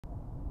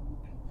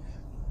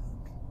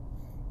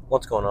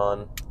What's going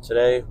on?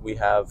 Today we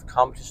have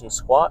competition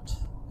squat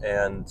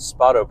and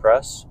Spoto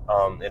press.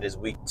 It is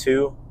week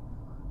 2,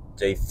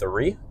 day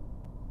 3.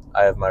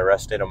 I have my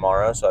rest day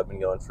tomorrow, so I've been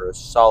going for a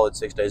solid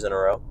 6 days in a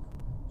row.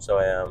 So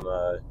I am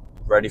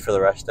ready for the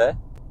rest day.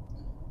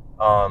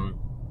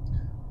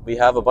 We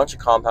have a bunch of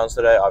compounds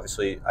today.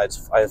 Obviously, I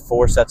have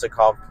 4 sets of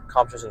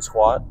competition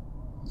squat.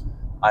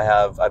 I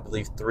have, I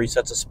believe, 3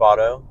 sets of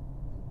Spoto.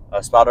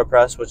 Spoto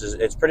press, which is,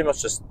 it's pretty much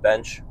just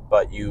bench,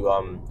 but you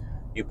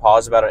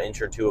pause about an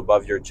inch or two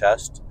above your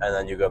chest, and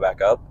then you go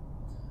back up.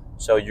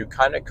 So you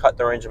kind of cut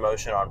the range of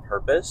motion on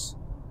purpose,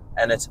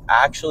 and it's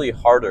actually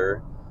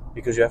harder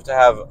because you have to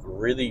have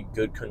really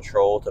good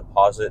control to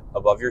pause it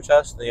above your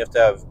chest, and you have to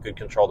have good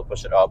control to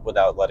push it up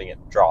without letting it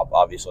drop,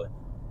 obviously.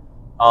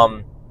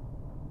 I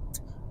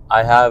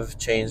have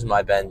changed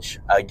my bench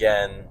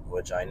again,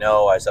 which I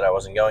know I said I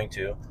wasn't going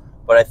to,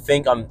 but I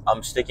think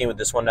I'm sticking with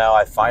this one now.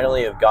 I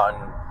finally have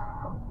gotten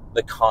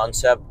the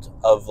concept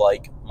of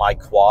like my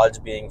quads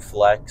being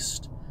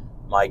flexed,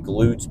 my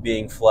glutes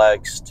being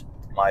flexed,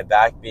 my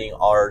back being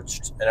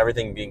arched, and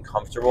everything being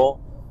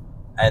comfortable.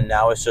 And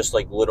now it's just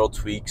like little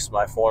tweaks.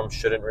 My form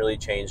shouldn't really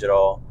change at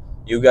all.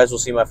 You guys will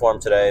see my form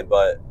today,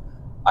 but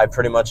I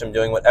pretty much am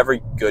doing what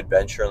every good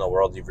bencher in the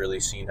world you've really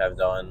seen have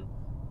done.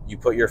 You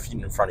put your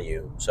feet in front of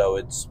you. So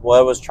it's what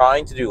I was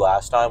trying to do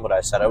last time, what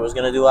I said I was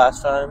going to do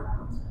last time,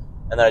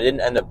 and then I didn't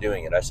end up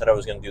doing it. I said I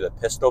was going to do the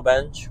pistol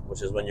bench,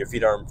 which is when your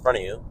feet are in front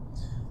of you.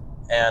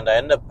 And I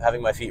ended up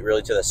having my feet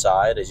really to the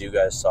side, as you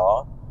guys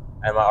saw.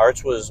 And my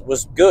arch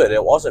was good.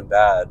 It wasn't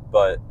bad,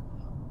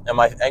 and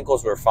my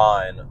ankles were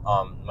fine.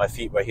 My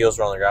heels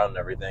were on the ground and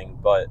everything.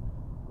 But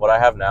what I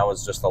have now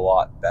is just a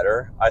lot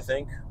better, I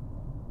think.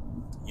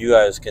 You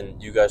guys can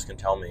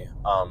tell me.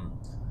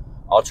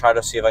 I'll try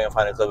to see if I can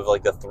find a clip of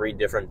like the 3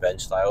 different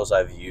bench styles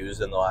I've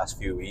used in the last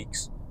few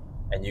weeks.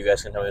 And you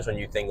guys can tell me which one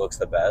you think looks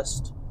the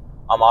best.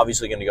 I'm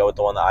obviously going to go with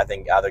the one that I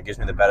think either gives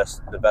me the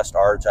best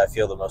arch I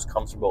feel the most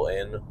comfortable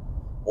in,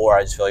 or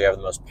I just feel like I have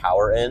the most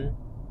power in.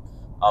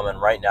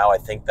 And right now, I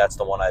think that's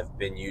the one I've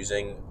been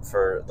using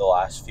for the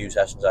last few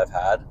sessions I've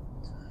had.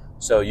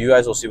 So you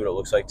guys will see what it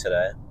looks like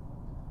today.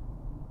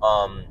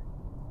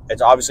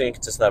 It's obviously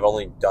inconsistent. I've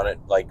only done it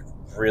like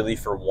really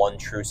for one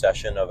true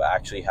session of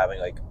actually having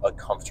like a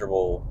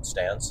comfortable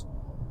stance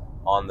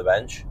on the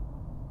bench.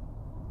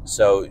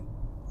 So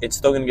it's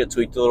still going to get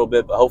tweaked a little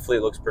bit, but hopefully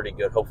it looks pretty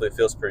good. Hopefully it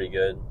feels pretty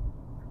good.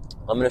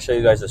 I'm going to show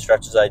you guys the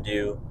stretches I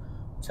do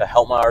to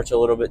help my arch a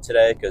little bit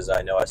today, because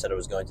I know I said I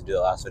was going to do the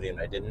last video and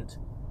I didn't.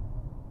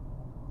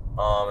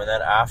 And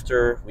then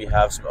after, we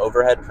have some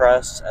overhead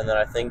press, and then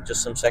I think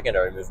just some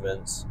secondary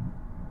movements.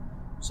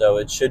 So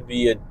it should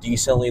be a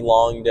decently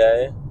long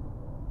day,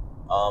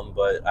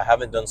 but I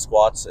haven't done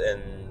squats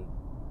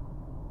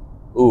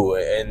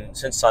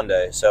since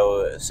Sunday.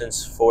 So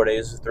since 3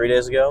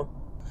 days ago.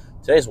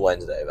 Today's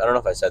Wednesday. I don't know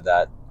if I said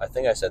that. I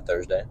think I said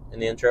Thursday in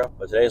the intro,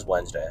 but today is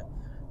Wednesday.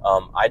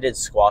 I did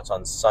squats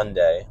on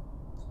Sunday,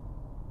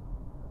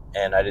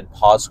 and I did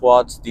pause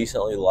squats,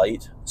 decently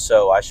light,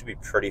 so I should be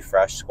pretty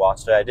fresh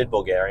squats today. I did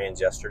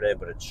Bulgarians yesterday,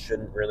 but it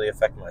shouldn't really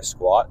affect my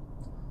squat.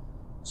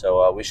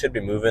 So we should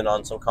be moving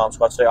on some comp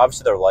squats today.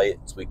 Obviously, they're light.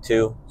 It's week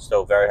 2,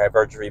 still very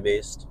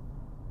hypertrophy-based.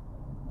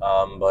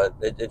 But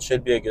it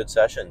should be a good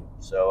session.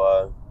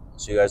 So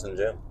see you guys in the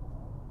gym.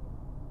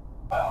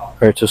 All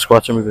right, so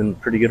squats are moving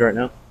pretty good right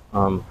now.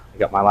 I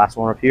got my last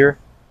one up here,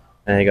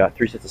 and I got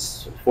 4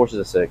 sets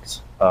of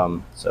 6.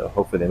 So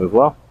hopefully they move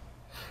well.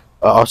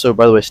 Also,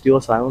 by the way, Steel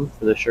Asylum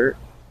for this shirt,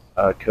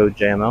 code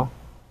JML.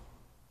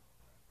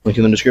 Link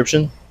in the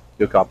description.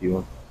 Go copy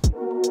one.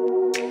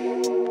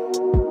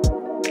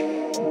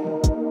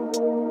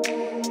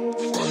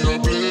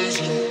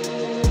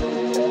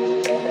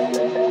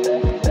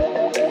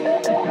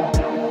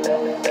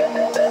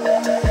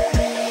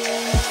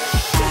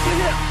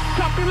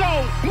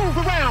 Move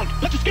around,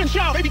 let your skin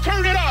shout, baby,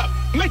 turn it up,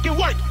 make it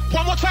work,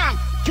 one more time,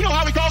 you know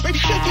how it goes, baby,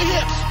 shake your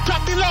hips,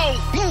 drop it low,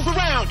 move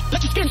around,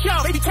 let your skin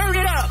shout, baby, turn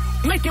it up,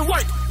 make it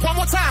work, one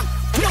more time,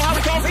 you know how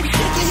it goes, baby,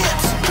 shake your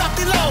hips, drop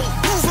it low,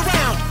 move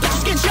around, let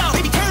your skin shout,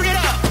 baby, turn it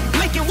up,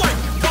 make it work,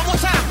 one more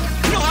time,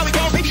 you know how it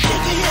goes, baby,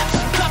 shake your hips,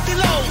 drop it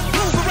low,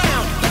 move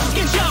around, let your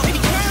skin shout, baby,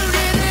 turn it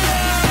up,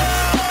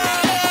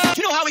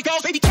 you know how it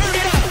goes, baby, turn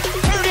it up,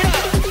 turn it up,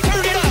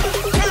 turn it up,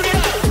 turn it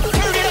up,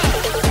 turn it up,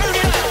 turn it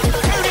up,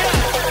 turn it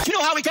up, you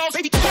know how it goes,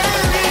 baby, turn it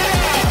up.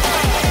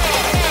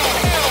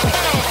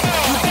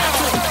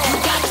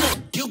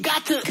 You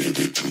got to give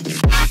it to me.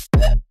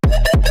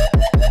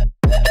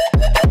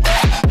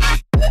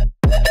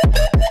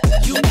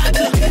 You got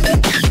to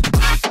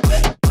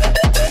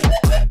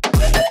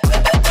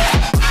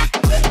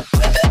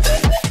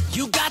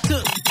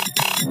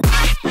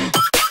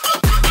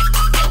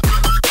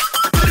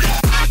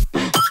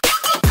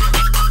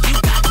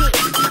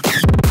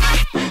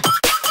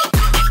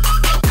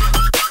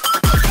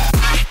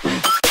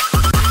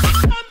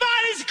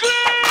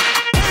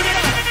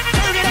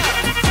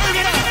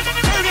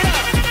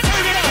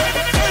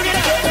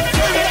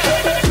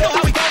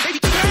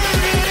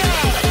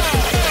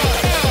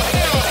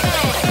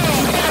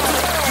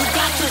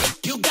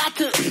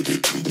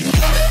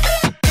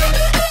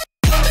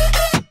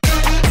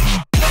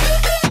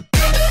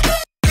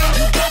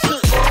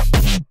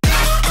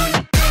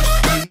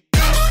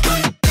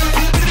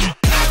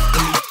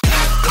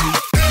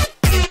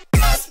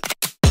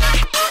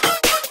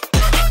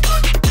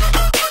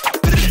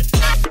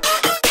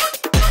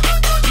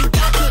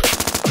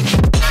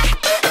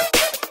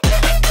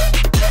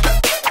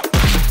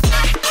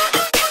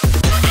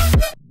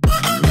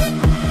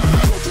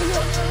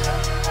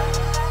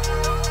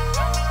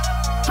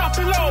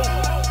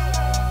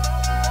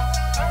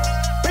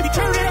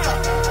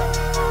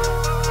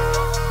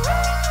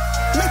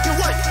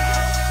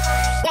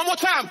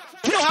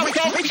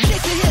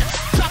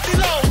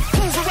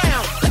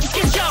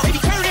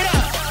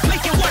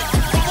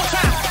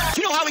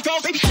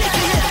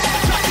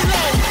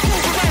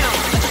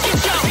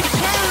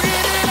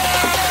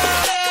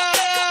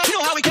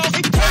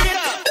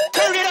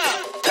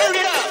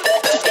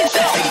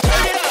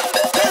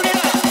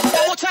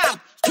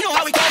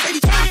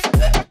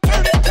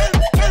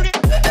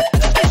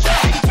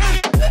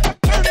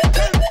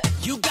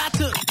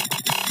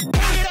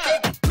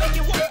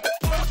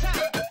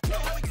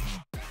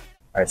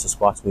so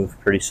squats move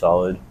pretty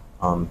solid.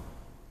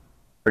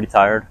 Pretty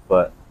tired,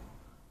 but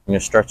I'm gonna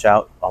stretch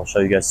out. I'll show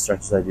you guys the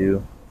stretches I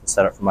do to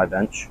set up for my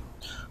bench.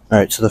 All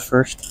right, so the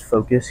first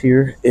focus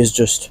here is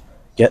just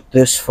get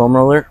this foam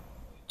roller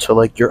to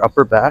like your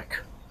upper back,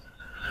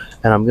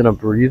 and I'm gonna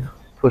breathe,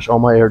 push all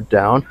my air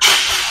down,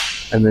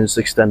 and then just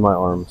extend my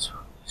arms.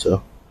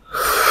 So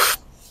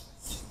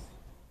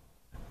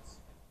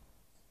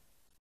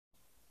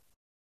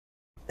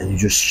and you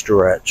just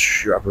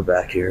stretch your upper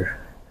back here.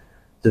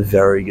 It's a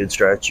very good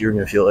stretch. You're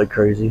gonna feel like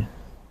crazy.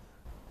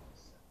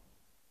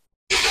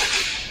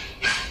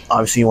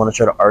 Obviously you want to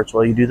try to arch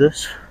while you do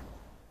this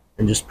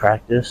and just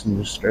practice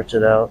and just stretch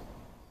it out.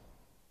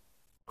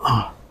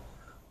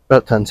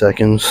 About 10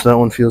 seconds. That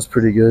one feels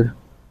pretty good.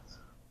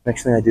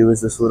 Next thing I do is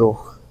this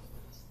little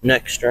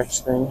neck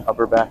stretch thing,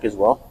 upper back as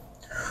well.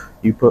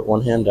 You put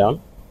one hand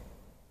down,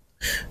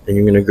 then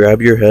you're going to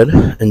grab your head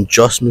and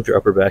just move your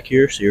upper back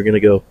here. So you're going to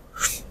go.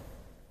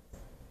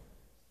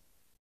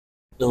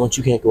 Then once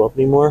you can't go up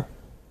anymore,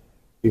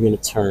 you're going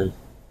to turn.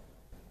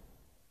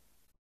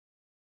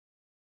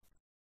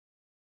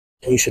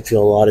 And you should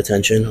feel a lot of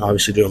tension,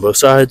 obviously doing both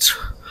sides.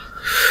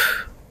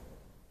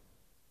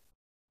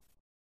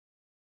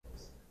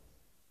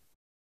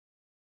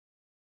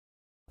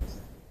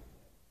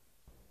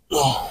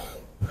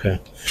 Okay.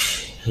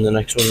 And the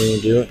next one we're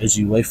going to do is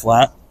you lay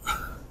flat.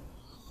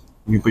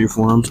 You put your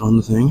forearms on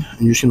the thing,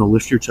 and you're just going to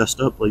lift your chest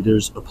up like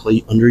there's a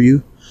plate under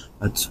you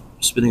that's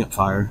spitting up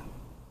fire.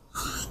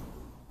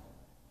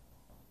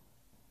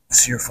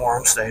 So your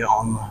forearms stay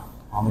on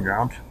the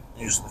ground.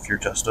 You just lift your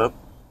chest up.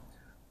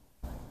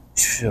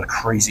 You feel a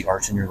crazy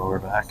arch in your lower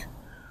back.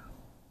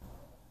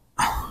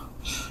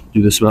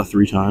 Do this about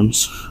 3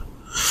 times.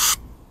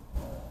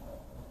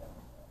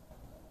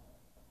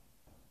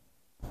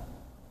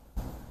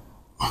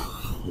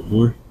 One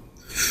more.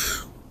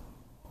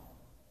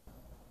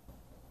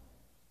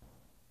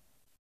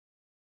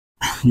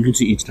 You can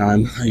see each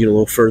time I get a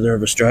little further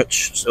of a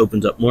stretch, just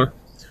opens up more.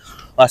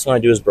 Last one I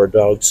do is bird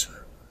dogs.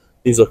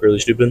 These look really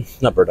stupid.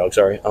 Not bird dogs,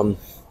 sorry.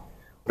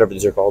 Whatever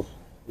these are called.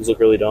 These look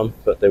really dumb,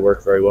 but they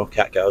work very well.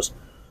 Cat cows.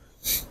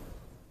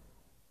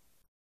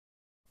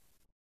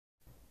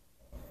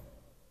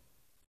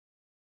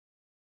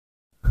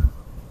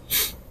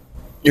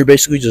 You're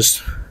basically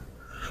just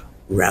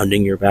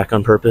rounding your back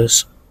on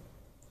purpose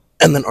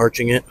and then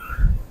arching it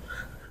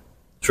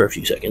for a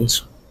few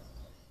seconds.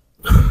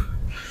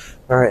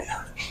 Alright,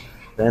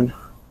 then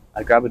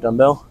I grab a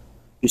dumbbell,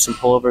 do some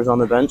pullovers on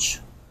the bench,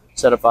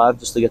 set of 5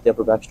 just to get the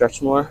upper back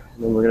stretched more,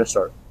 and then we're going to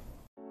start.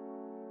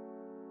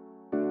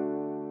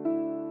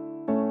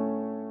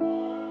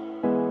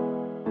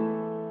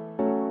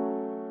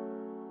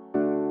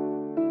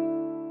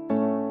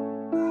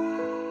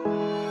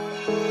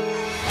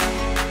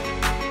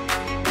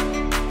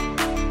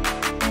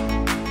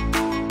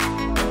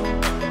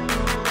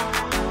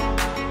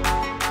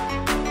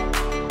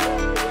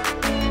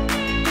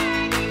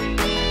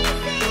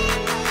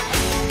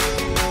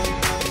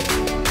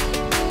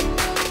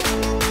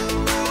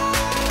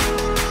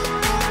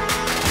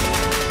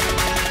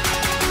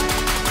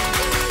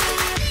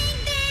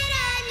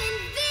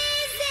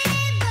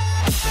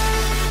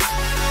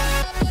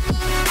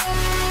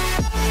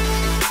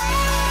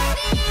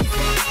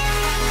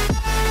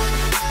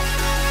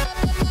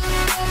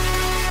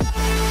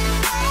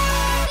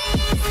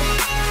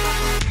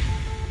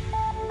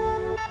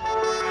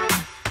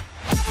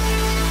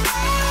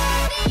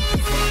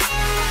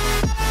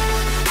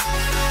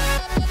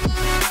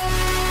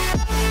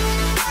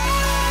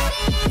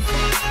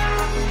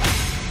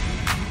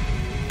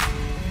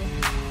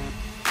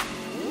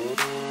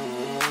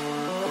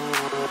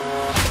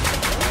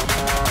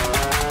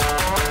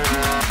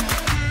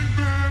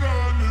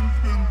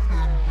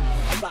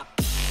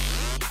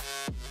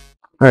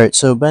 Alright,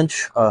 so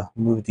bench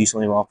moved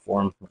decently well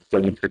for him.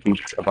 Getting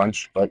critiqued a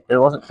bunch, but it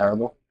wasn't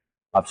terrible.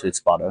 Obviously it's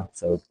Spoto,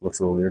 so it looks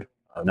a little weird.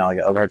 Now I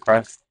got overhead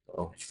press,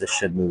 so this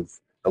should move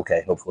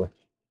okay, hopefully.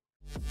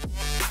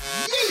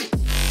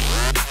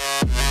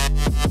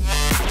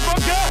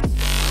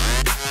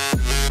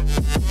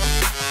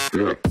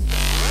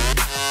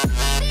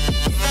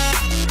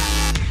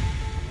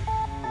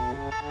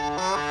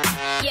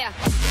 Yeah.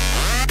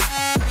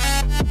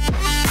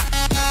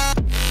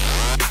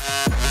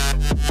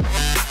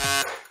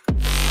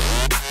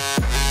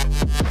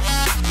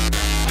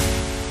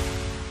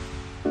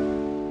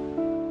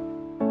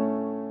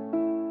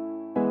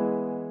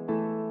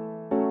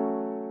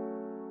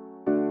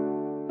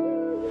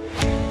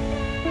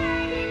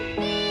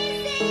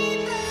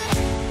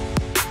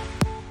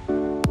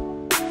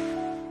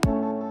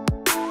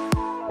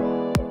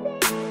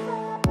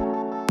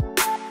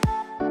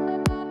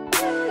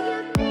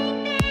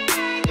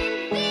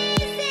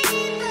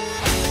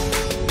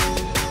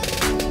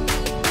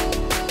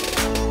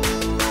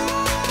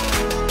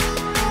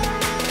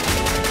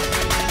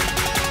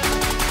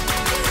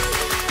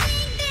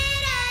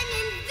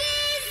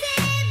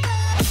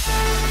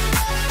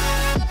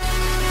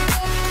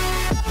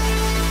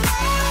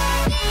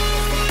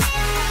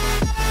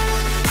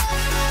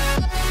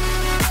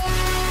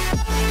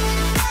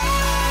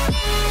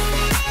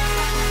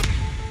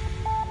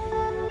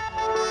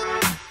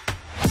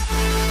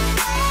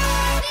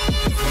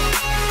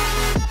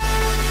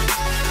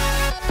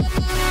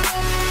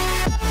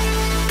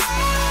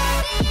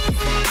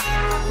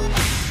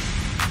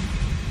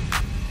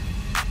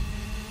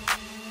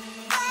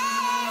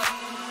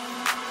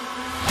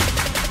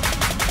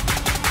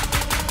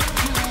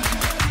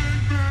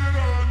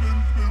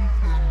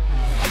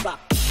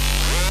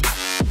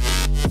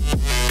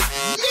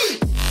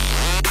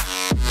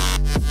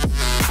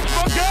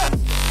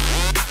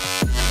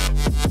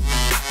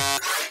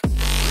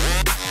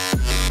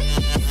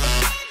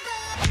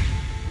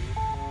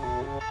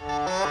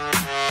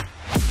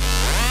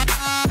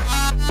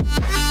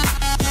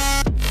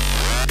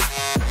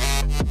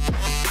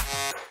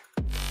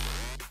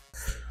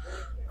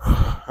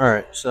 All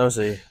right, so that was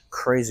a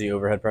crazy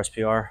overhead press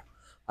PR.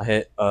 I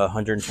hit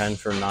 110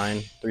 for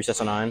 9, 3 sets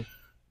of 9.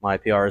 My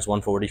PR is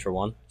 140 for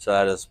 1, so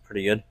that is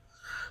pretty good.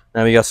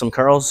 Now we got some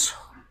curls.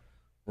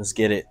 Let's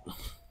get it.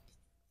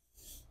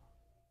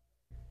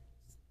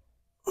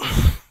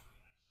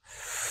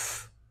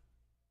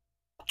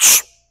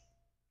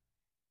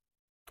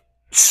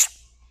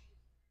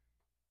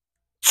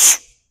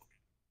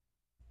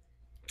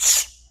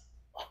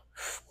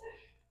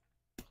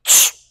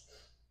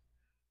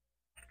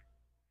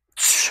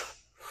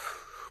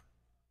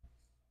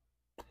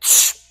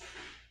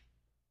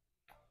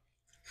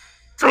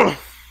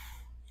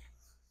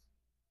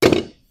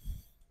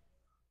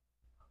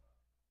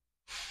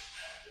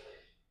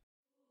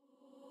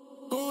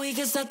 We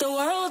can set the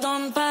world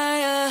on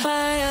fire,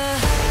 fire.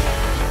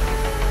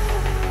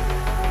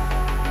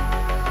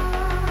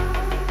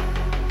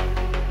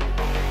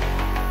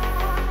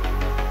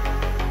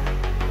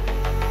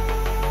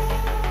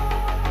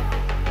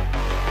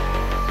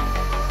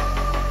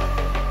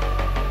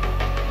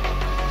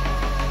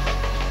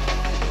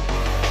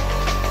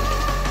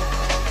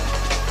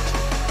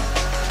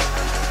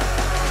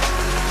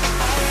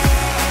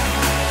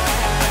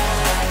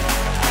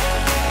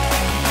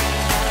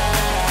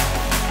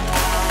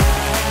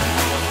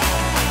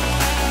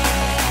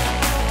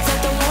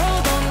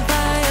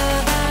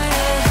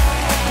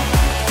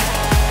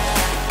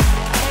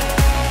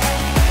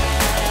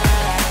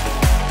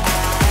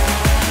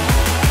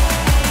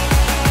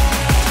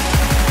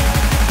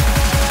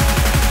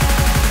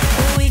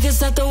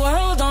 Set the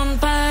world on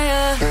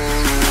fire.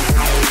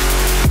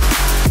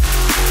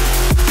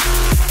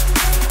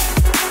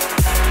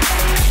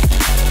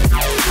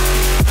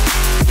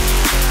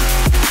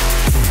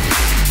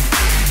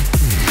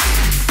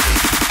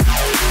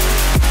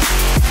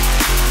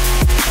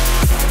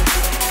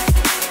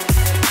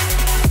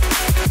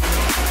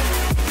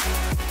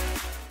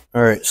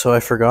 All right, so I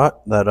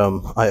forgot that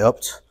I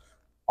upped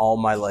all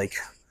my like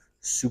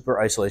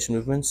super isolation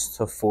movements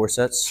to 4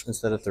 sets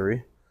instead of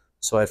 3.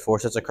 So I had 4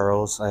 sets of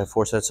curls, I have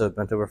 4 sets of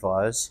bent over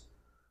flies,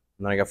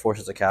 and then I got 4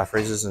 sets of calf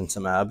raises and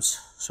some abs.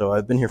 So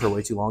I've been here for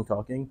way too long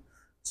talking.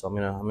 So I'm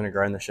gonna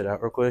grind this shit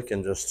out real quick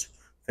and just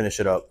finish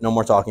it up. No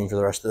more talking for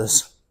the rest of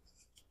this.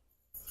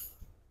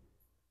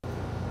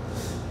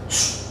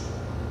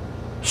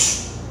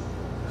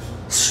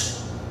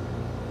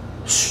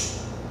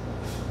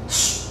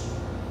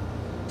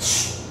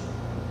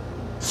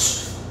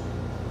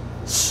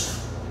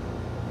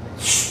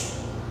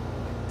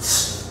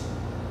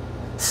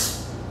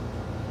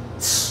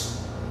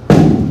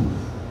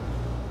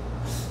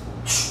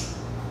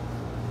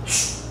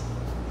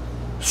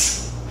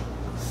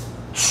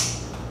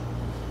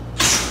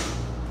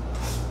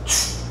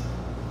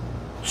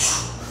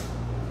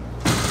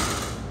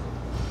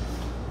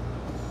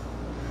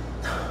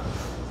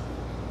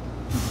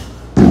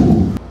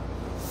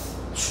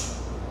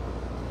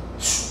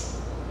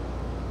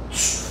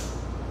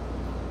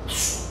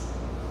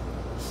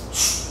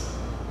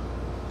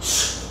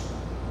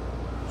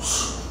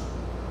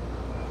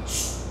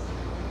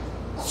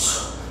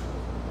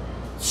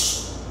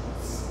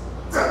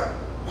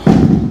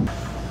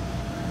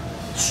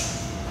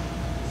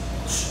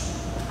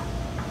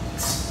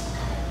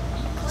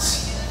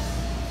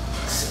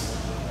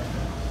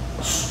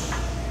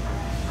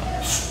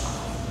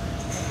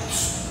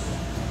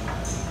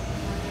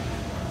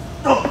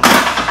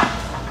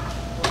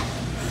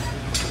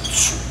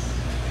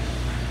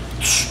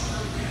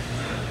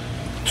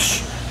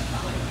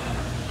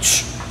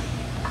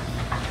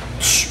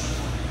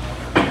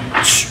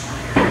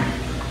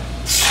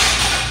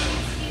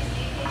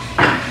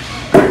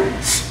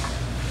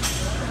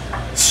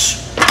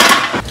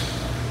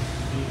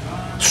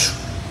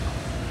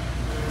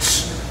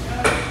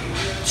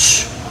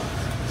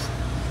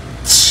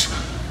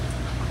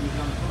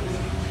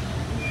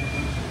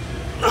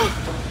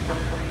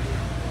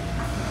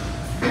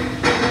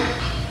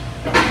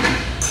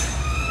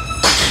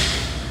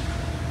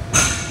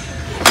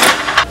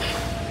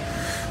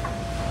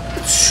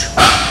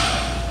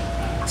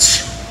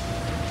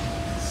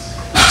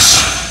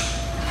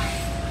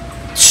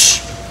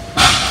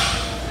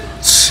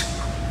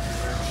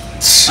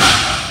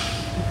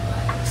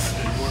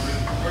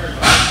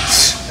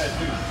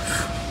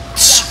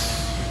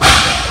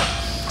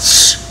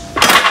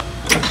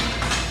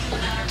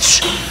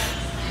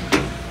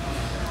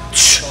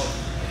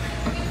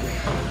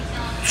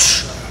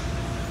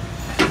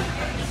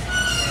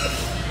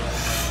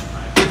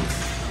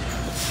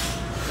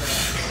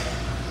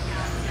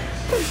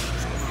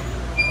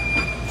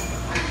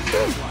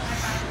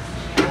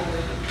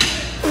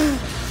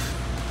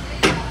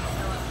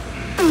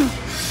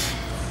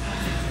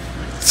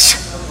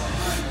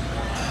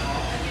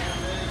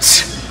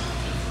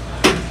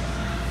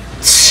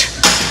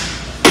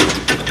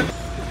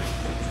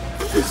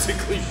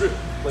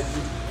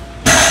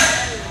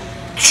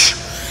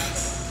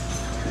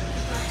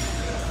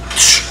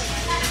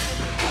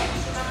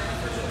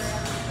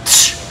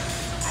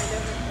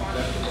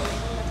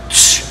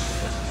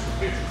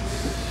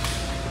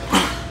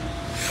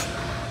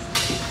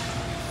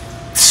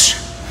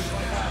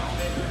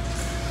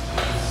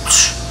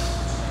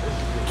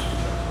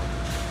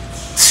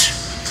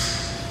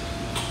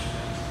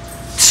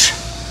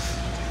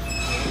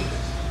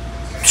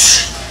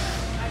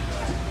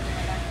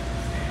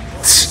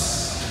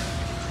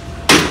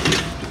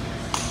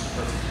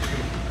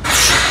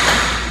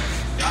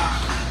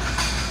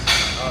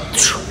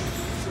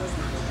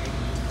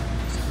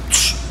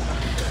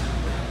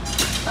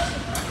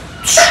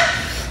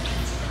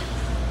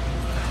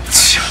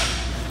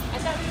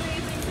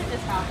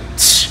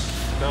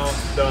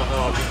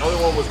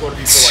 going to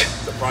be for like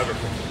the private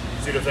one.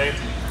 See what I'm saying?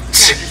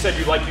 Because you said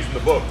you like using the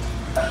book.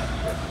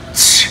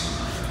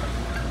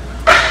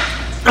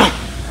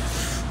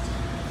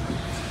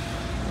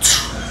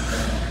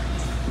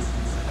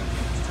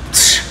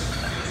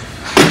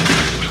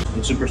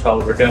 A super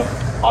solid workout.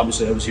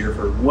 Obviously, I was here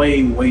for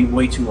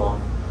way too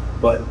long.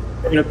 But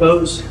we're gonna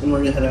pose and we're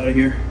gonna head out of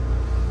here.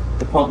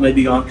 The pump may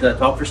be gone because I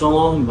talked for so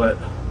long, but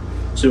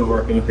see what we're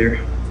working with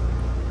here.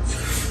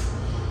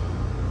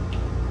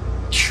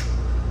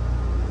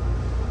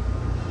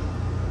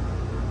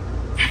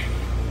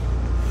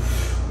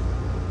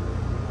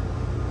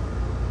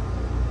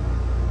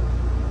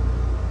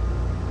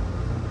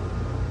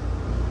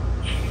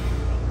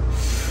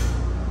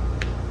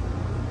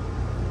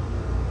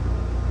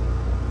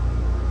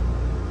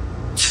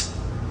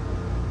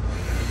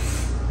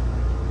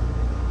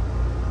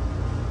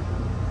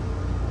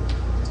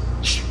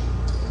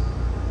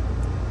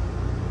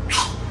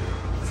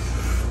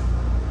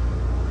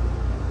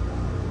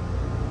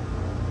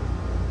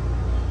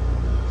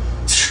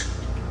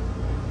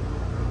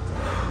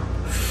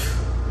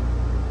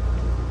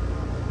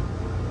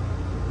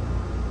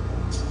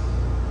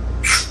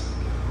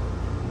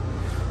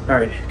 All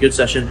right, good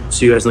session.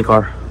 See you guys in the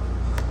car.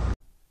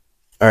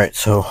 All right,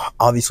 so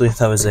obviously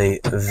that was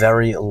a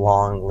very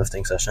long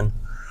lifting session.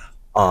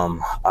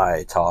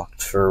 I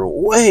talked for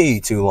way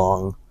too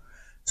long,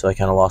 so I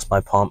kind of lost my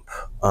pump.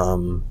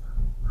 So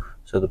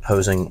the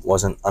posing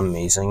wasn't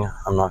amazing,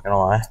 I'm not gonna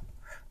lie,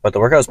 but the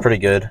workout was pretty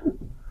good.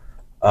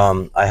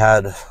 I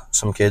had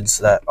some kids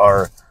that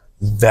are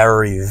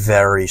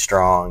very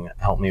strong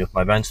help me with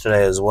my bench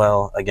today as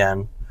well,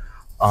 again.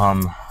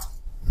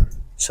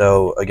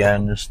 So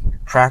again, just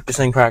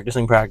practicing,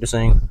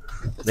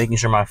 making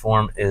sure my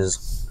form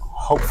is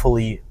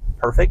hopefully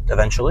perfect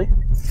eventually.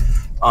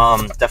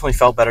 Definitely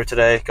felt better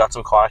today, got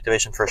some core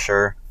activation for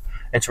sure.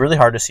 It's really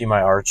hard to see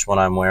my arch when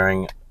I'm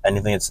wearing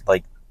anything. It's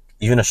like,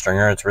 even a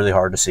stringer, it's really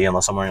hard to see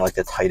unless I'm wearing like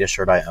the tightest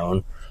shirt I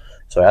own.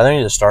 So I either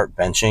need to start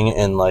benching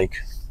in like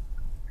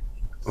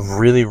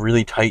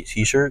really tight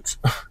t-shirts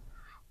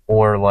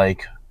or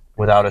like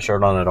without a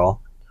shirt on at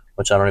all,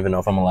 which I don't even know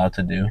if I'm allowed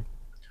to do.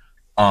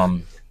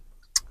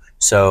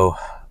 So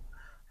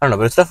I don't know,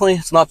 but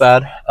it's not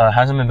bad.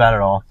 Hasn't been bad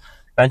at all.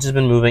 Bench has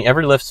been moving.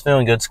 Every lift's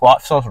feeling good.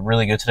 Squat feels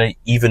really good today,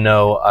 even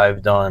though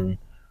I've done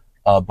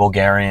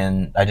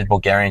Bulgarian. I did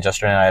Bulgarians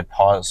yesterday and I had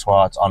pause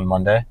squats on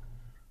Monday.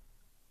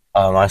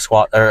 I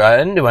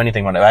didn't do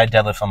anything Monday. I had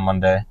deadlifts on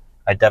Monday.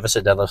 I had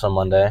deficit deadlifts on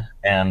Monday,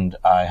 and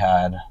I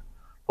had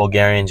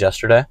Bulgarians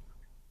yesterday.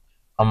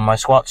 My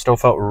squat still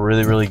felt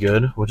really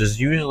good, which is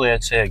usually,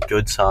 I'd say, a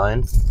good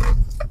sign.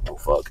 Oh,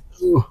 fuck.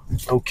 Ooh,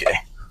 okay.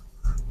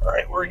 All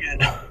right, we're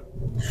good.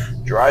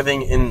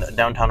 Driving in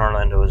downtown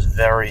Orlando is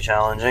very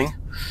challenging,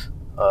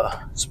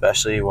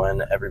 especially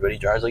when everybody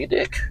drives like a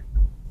dick.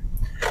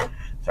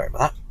 Sorry about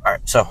that. All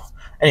right, so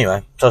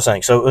anyway, so I was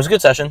saying, so it was a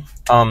good session.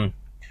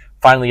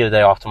 Finally get a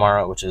day off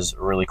tomorrow, which is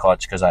really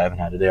clutch because I haven't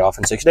had a day off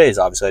in 6 days.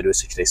 Obviously, I do a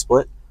 6-day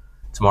split.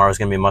 Tomorrow is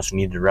going to be a much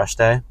needed rest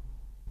day.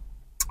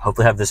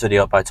 Hopefully have this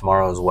video up by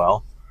tomorrow as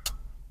well.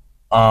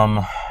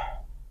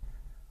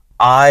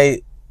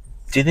 I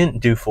didn't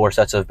do 4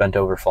 sets of bent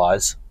over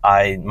flies.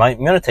 I'm going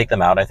to take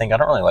them out. I think I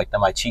don't really like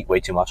them. I cheat way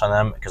too much on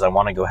them because I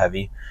want to go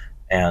heavy.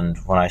 And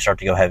when I start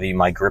to go heavy,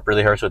 my grip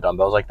really hurts with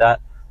dumbbells like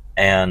that.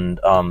 And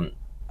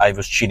I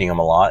was cheating them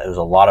a lot. It was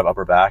a lot of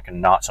upper back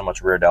and not so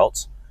much rear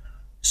delts.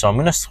 So I'm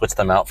going to switch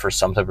them out for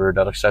some type of rear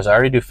delt exercise. I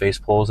already do face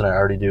pulls and I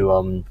already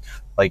do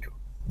like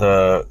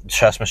the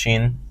chest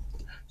machine.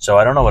 So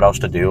I don't know what else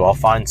to do. I'll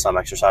find some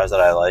exercise that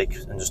I like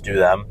and just do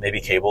them.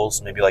 Maybe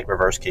cables, maybe like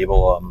reverse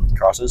cable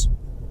crosses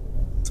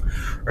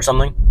or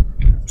something.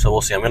 So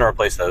we'll see. I'm going to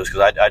replace those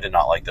because I did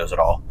not like those at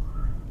all.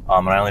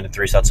 And I only did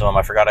 3 sets of them.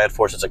 I forgot I had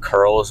 4 sets of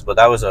curls, but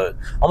that was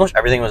almost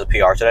everything was a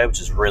PR today, which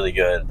is really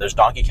good. Those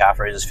donkey calf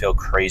raises feel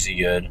crazy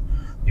good,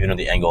 even though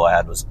the angle I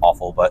had was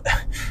awful, but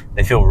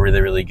they feel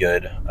really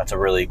good. That's a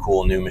really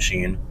cool new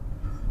machine.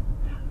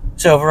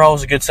 So overall, it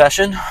was a good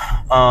session.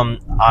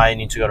 I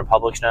need to go to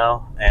Publix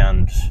now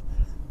and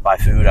buy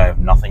food. I have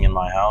nothing in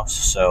my house,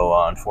 so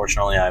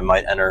unfortunately, I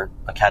might enter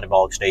a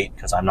catabolic state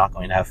because I'm not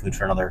going to have food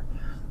for another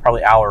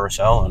probably hour or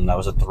so, and that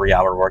was a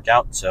 3-hour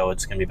workout, so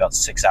it's going to be about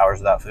 6 hours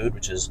without food,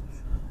 which is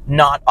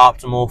not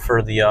optimal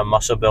for the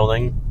muscle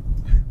building,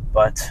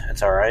 but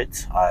it's all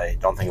right. I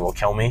don't think it will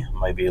kill me. I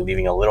might be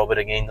leaving a little bit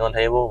of gains on the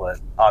table,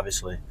 but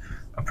obviously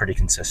I'm pretty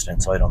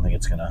consistent, so I don't think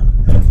it's going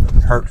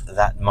to hurt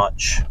that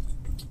much.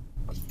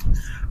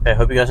 Okay, I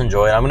hope you guys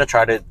enjoyed. I'm going to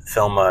try to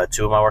film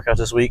 2 of my workouts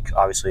this week.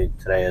 Obviously,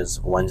 today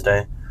is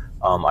Wednesday.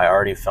 I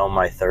already filmed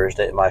my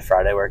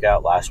Friday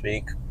workout last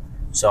week,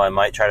 so I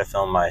might try to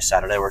film my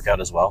Saturday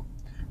workout as well.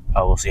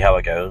 We'll see how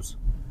it goes.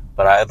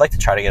 But I'd like to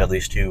try to get at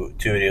least two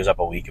videos up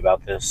a week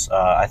about this.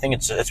 I think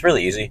it's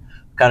really easy.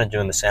 I'm kind of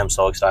doing the Sam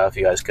Sulek style, if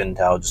you guys couldn't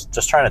tell.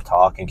 Just trying to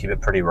talk and keep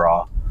it pretty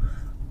raw.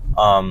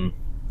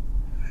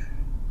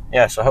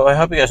 Yeah, so I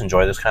hope you guys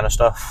enjoy this kind of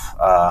stuff.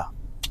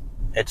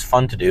 It's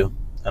fun to do,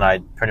 and I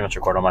pretty much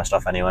record all my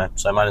stuff anyway,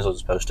 so I might as well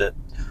just post it.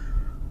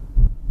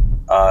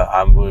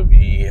 I'm going to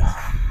be...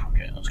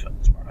 Okay, let's cut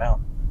this part out.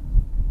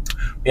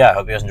 yeah, I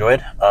hope you guys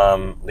enjoyed.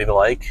 Leave a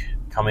like.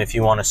 Tell me if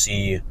you want to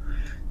see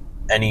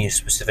any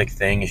specific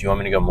thing, if you want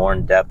me to go more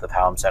in depth of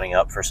how I'm setting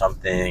up for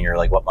something, or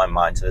like what my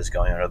mindset is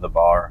going under the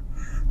bar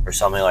or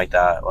something like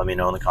that. Let me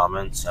know in the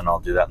comments and I'll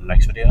do that in the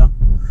next video.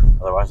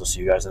 Otherwise, I'll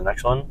see you guys in the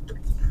next one.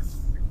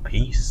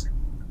 Peace.